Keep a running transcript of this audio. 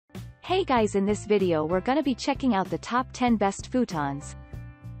Hey guys, in this video we're gonna be checking out the top 10 best futons.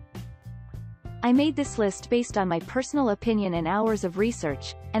 I made this list based on my personal opinion and hours of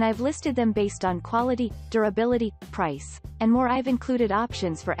research, and I've listed them based on quality, durability, price, and more. I've included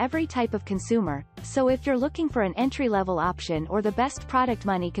options for every type of consumer, so if you're looking for an entry-level option or the best product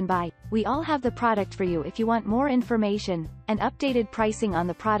money can buy, we all have the product for you. If you want more information and updated pricing on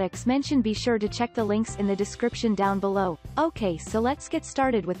the products mentioned, be sure to check the links in the description down below. Okay, so let's get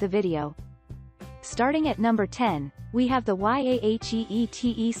started with the video. Starting at number 10, we have the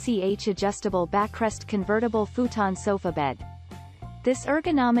YAHEETECH adjustable backrest convertible futon sofa bed. This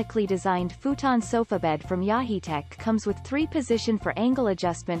ergonomically designed futon sofa bed from YAHEETECH comes with 3-position for angle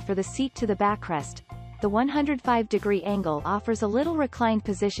adjustment for the seat to the backrest. The 105-degree angle offers a little reclined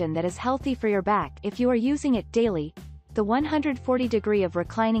position that is healthy for your back if you are using it daily. The 140-degree of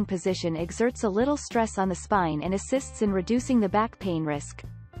reclining position exerts a little stress on the spine and assists in reducing the back pain risk.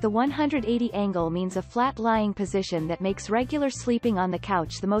 The 180 angle means a flat lying position that makes regular sleeping on the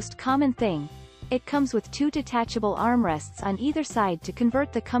couch the most common thing. It comes with 2 detachable armrests on either side to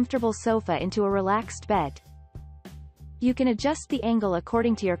convert the comfortable sofa into a relaxed bed. You can adjust the angle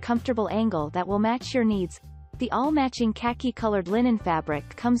according to your comfortable angle that will match your needs. The all-matching khaki-colored linen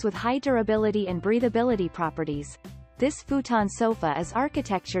fabric comes with high durability and breathability properties. This futon sofa is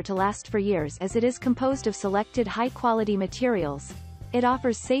architecture to last for years as it is composed of selected high-quality materials. It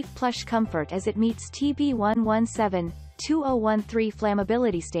offers safe plush comfort as it meets TB 117-2013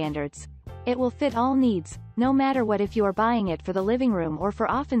 flammability standards. It will fit all needs, no matter what, if you are buying it for the living room or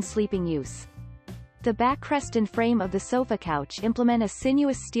for often sleeping use. The backrest and frame of the sofa couch implement a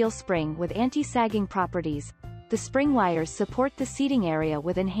sinuous steel spring with anti-sagging properties. The spring wires support the seating area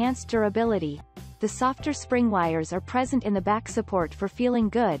with enhanced durability. The softer spring wires are present in the back support for feeling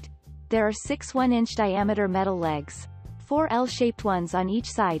good. There are 6 1-inch diameter metal legs. 4 L-shaped ones on each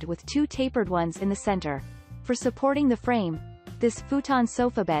side with 2 tapered ones in the center. For supporting the frame, this futon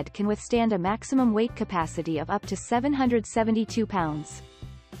sofa bed can withstand a maximum weight capacity of up to 772 pounds.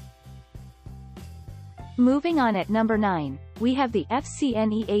 Moving on, at number 9, we have the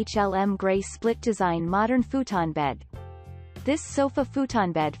FCNEHLM Gray Split Design Modern Futon Bed. This sofa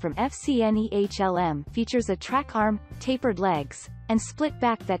futon bed from FCNEHLM features a track arm, tapered legs, and split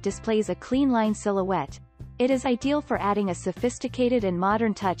back that displays a clean line silhouette. It is ideal for adding a sophisticated and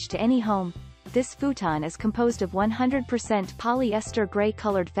modern touch to any home. This futon is composed of 100% polyester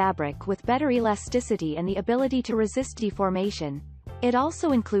gray-colored fabric with better elasticity and the ability to resist deformation. It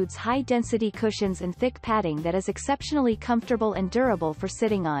also includes high-density cushions and thick padding that is exceptionally comfortable and durable for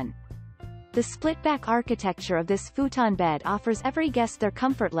sitting on. The split-back architecture of this futon bed offers every guest their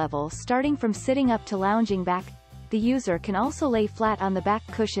comfort level, starting from sitting up to lounging back. The user can also lay flat on the back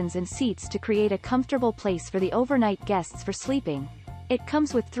cushions and seats to create a comfortable place for the overnight guests for sleeping. It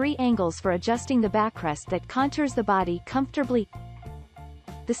comes with 3 angles for adjusting the backrest that contours the body comfortably.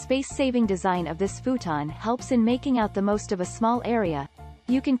 The space-saving design of this futon helps in making out the most of a small area.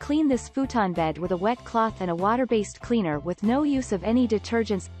 You can clean this futon bed with a wet cloth and a water-based cleaner with no use of any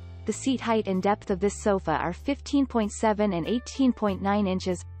detergents. The seat height and depth of this sofa are 15.7 and 18.9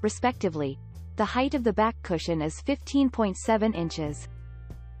 inches, respectively. The height of the back cushion is 15.7 inches.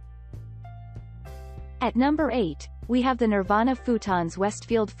 At number 8, we have the Nirvana Futons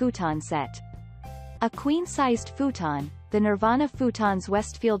Westfield Futon Set. A queen-sized futon, the Nirvana Futons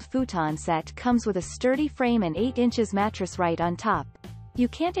Westfield Futon Set comes with a sturdy frame and 8 inches mattress right on top. You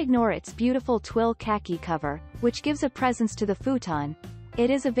can't ignore its beautiful twill khaki cover, which gives a presence to the futon. It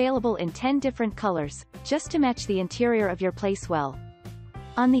is available in 10 different colors, just to match the interior of your place well.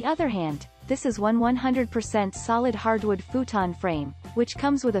 On the other hand, this is one 100% solid hardwood futon frame, which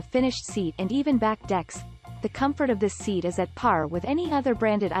comes with a finished seat and even back decks. The comfort of this seat is at par with any other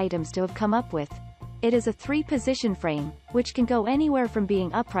branded items to have come up with. It is a 3-position frame, which can go anywhere from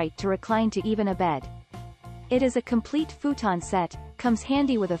being upright to recline to even a bed. It is a complete futon set, comes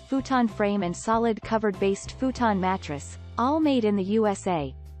handy with a futon frame and solid covered-based futon mattress, all made in the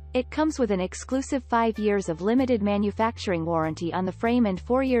USA. It comes with an exclusive 5 years of limited manufacturing warranty on the frame and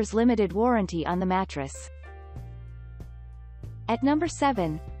 4 years limited warranty on the mattress. At number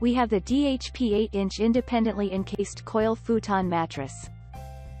 7, we have the DHP 8-inch independently encased coil futon mattress.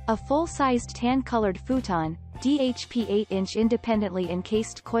 A full-sized tan-colored futon, DHP 8-inch independently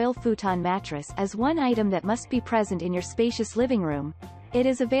encased coil futon mattress is one item that must be present in your spacious living room. It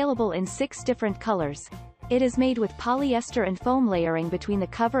is available in 6 different colors. It is made with polyester and foam layering between the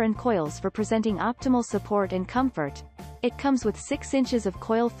cover and coils for presenting optimal support and comfort. It comes with 6 inches of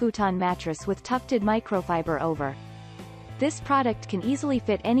coil futon mattress with tufted microfiber over. This product can easily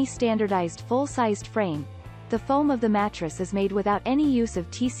fit any standardized full-sized frame. The foam of the mattress is made without any use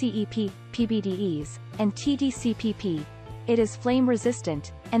of TCEP, PBDEs, and TDCPP. It is flame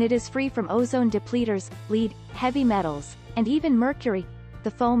resistant, and it is free from ozone depleters, lead, heavy metals, and even mercury.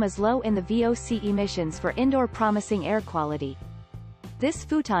 The foam is low in the VOC emissions for indoor promising air quality. This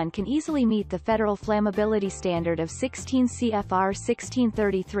futon can easily meet the federal flammability standard of 16 CFR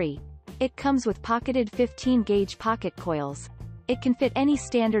 1633. It comes with pocketed 15-gauge pocket coils. It can fit any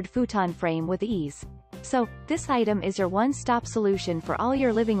standard futon frame with ease. So, this item is your one-stop solution for all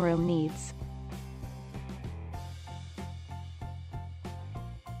your living room needs.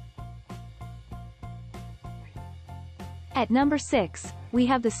 At number 6, we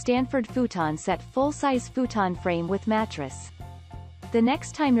have the Stanford Futon Set full-size futon frame with mattress. The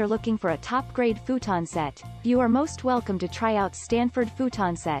next time you're looking for a top-grade futon set, you are most welcome to try out Stanford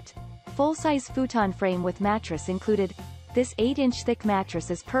Futon Set. Full-size futon frame with mattress included. This 8-inch thick mattress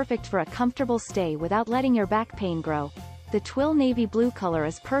is perfect for a comfortable stay without letting your back pain grow. The twill navy blue color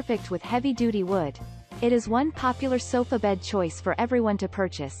is perfect with heavy-duty wood. It is one popular sofa bed choice for everyone to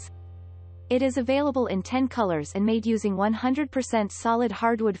purchase. It is available in 10 colors and made using 100% solid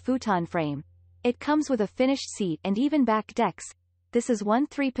hardwood futon frame. It comes with a finished seat and even back decks. This is one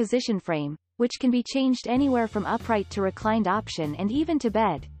 3-position frame, which can be changed anywhere from upright to reclined option and even to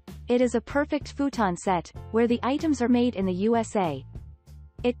bed. It is a perfect futon set, where the items are made in the USA.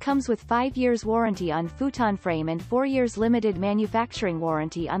 It comes with 5 years warranty on futon frame and 4 years limited manufacturing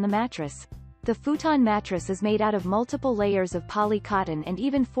warranty on the mattress. The futon mattress is made out of multiple layers of poly cotton and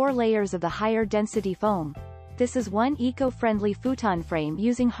even 4 layers of the higher density foam. This is one eco-friendly futon frame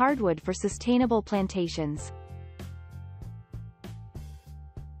using hardwood for sustainable plantations.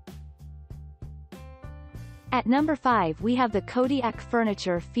 At number 5 we have the Kodiak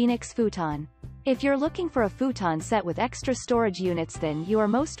Furniture Phoenix Futon. If you're looking for a futon set with extra storage units, then you are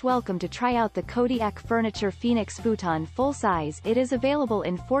most welcome to try out the Kodiak Furniture Phoenix Futon full size. It is available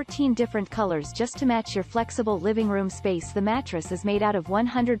in 14 different colors just to match your flexible living room space. The mattress is made out of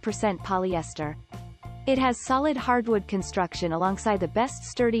 100% polyester. It has solid hardwood construction alongside the best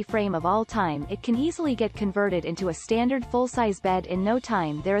sturdy frame of all time. It can easily get converted into a standard full-size bed in no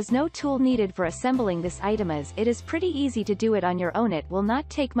time. There is no tool needed for assembling this item, as it is pretty easy to do it on your own. It will not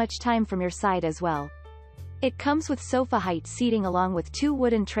take much time from your side as well. It comes with sofa height seating along with 2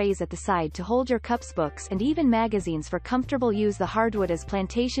 wooden trays at the side to hold your cups, books, and even magazines for comfortable use. The hardwood is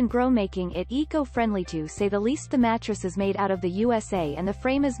plantation grown, making it eco-friendly to say the least. The mattress is made out of the USA and the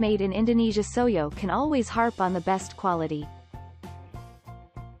frame is made in Indonesia, so you can always harp on the best quality.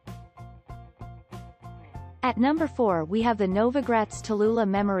 At number 4 we have the Novogratz Tallulah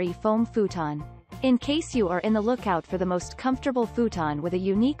Memory Foam Futon. In case you are in the lookout for the most comfortable futon with a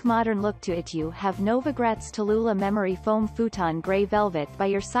unique modern look to it, you have Novogratz Tallulah Memory Foam Futon Gray Velvet by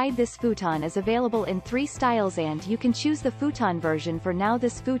your side. This futon is available in 3 styles and you can choose the futon version for now.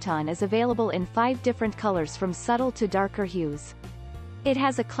 This futon is available in 5 different colors from subtle to darker hues. It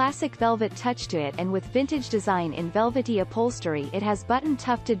has a classic velvet touch to it and with vintage design in velvety upholstery. It has button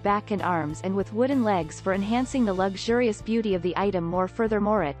tufted back and arms and with wooden legs for enhancing the luxurious beauty of the item more.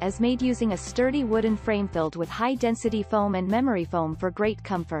 Furthermore, it is made using a sturdy wooden frame filled with high-density foam and memory foam for great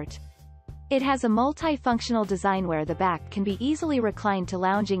comfort. It has a multi-functional design where the back can be easily reclined to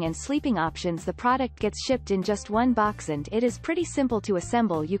lounging and sleeping options. The product gets shipped in just one box and it is pretty simple to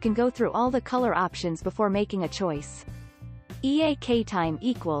assemble. You can go through all the color options before making a choice. EAK time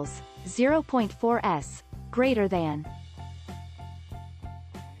equals 0.4 s greater than.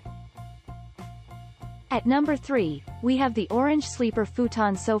 At number 3, we have the Orange Sleeper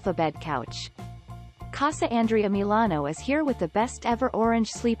Futon Sofa Bed Couch. Casa Andrea Milano is here with the best ever Orange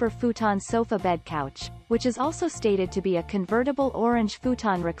Sleeper Futon Sofa Bed Couch, which is also stated to be a convertible orange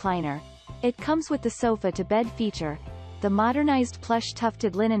futon recliner. It comes with the sofa to bed feature. The modernized plush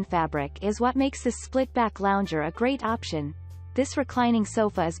tufted linen fabric is what makes this split-back lounger a great option. This reclining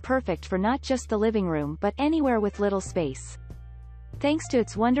sofa is perfect for not just the living room but anywhere with little space. Thanks to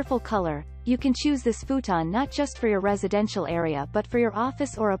its wonderful color, you can choose this futon not just for your residential area but for your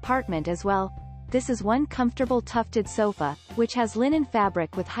office or apartment as well. This is one comfortable tufted sofa, which has linen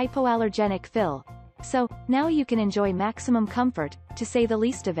fabric with hypoallergenic fill. So, now you can enjoy maximum comfort, to say the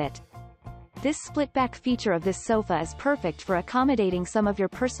least of it. This split-back feature of this sofa is perfect for accommodating some of your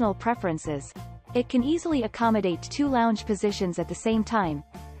personal preferences. It can easily accommodate 2 lounge positions at the same time.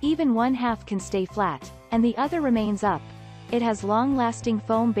 Even one half can stay flat, and the other remains up. It has long-lasting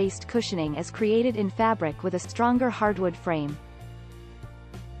foam-based cushioning as created in fabric with a stronger hardwood frame.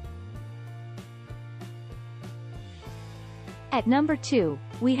 At number 2,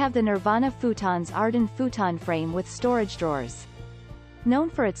 we have the Nirvana Futons Arden Futon Frame with storage drawers.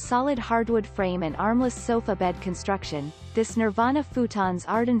 Known for its solid hardwood frame and armless sofa bed construction, this Nirvana Futons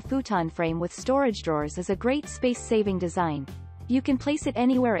Arden futon frame with storage drawers is a great space-saving design. You can place it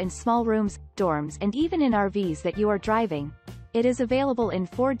anywhere in small rooms, dorms and even in RVs that you are driving. It is available in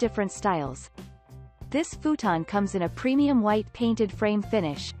 4 different styles. This futon comes in a premium white painted frame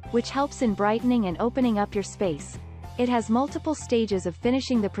finish, which helps in brightening and opening up your space. It has multiple stages of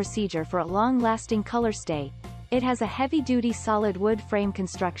finishing the procedure for a long-lasting color stay. It has a heavy-duty solid wood frame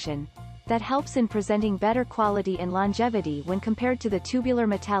construction that helps in presenting better quality and longevity when compared to the tubular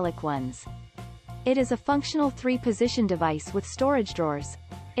metallic ones. It is a functional 3-position device with storage drawers.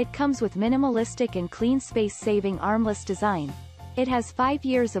 It comes with minimalistic and clean space-saving armless design. It has 5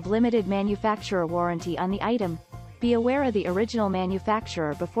 years of limited manufacturer warranty on the item. Be aware of the original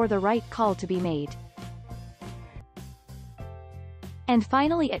manufacturer before the right call to be made. And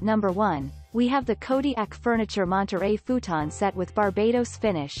finally at number 1, we have the Kodiak Furniture Monterey Futon set with Barbados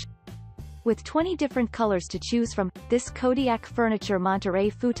finish. With 20 different colors to choose from, this Kodiak Furniture Monterey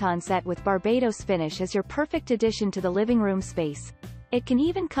Futon set with Barbados finish is your perfect addition to the living room space. It can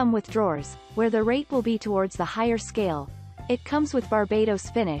even come with drawers, where the rate will be towards the higher scale. It comes with Barbados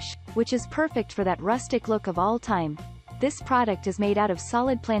finish, which is perfect for that rustic look of all time. This product is made out of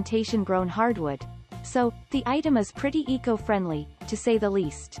solid plantation-grown hardwood. So, the item is pretty eco-friendly, to say the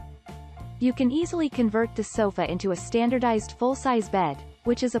least. You can easily convert the sofa into a standardized full-size bed,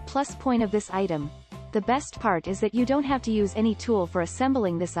 which is a plus point of this item. The best part is that you don't have to use any tool for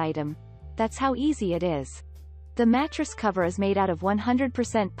assembling this item. That's how easy it is. The mattress cover is made out of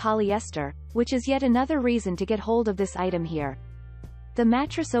 100% polyester, which is yet another reason to get hold of this item here. The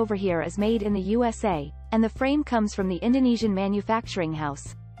mattress over here is made in the USA, and the frame comes from the Indonesian manufacturing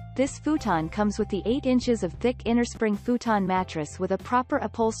house. This futon comes with the 8 inches of thick innerspring futon mattress with a proper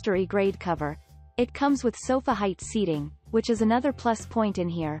upholstery grade cover. It comes with sofa height seating, which is another plus point in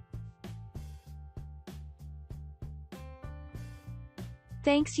here.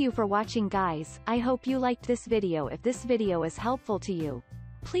 Thanks you for watching guys. I hope you liked this video. If this video is helpful to you,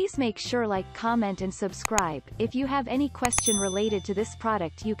 please make sure like, comment and subscribe. If you have any question related to this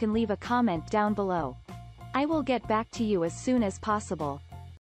product you can leave a comment down below. I will get back to you as soon as possible.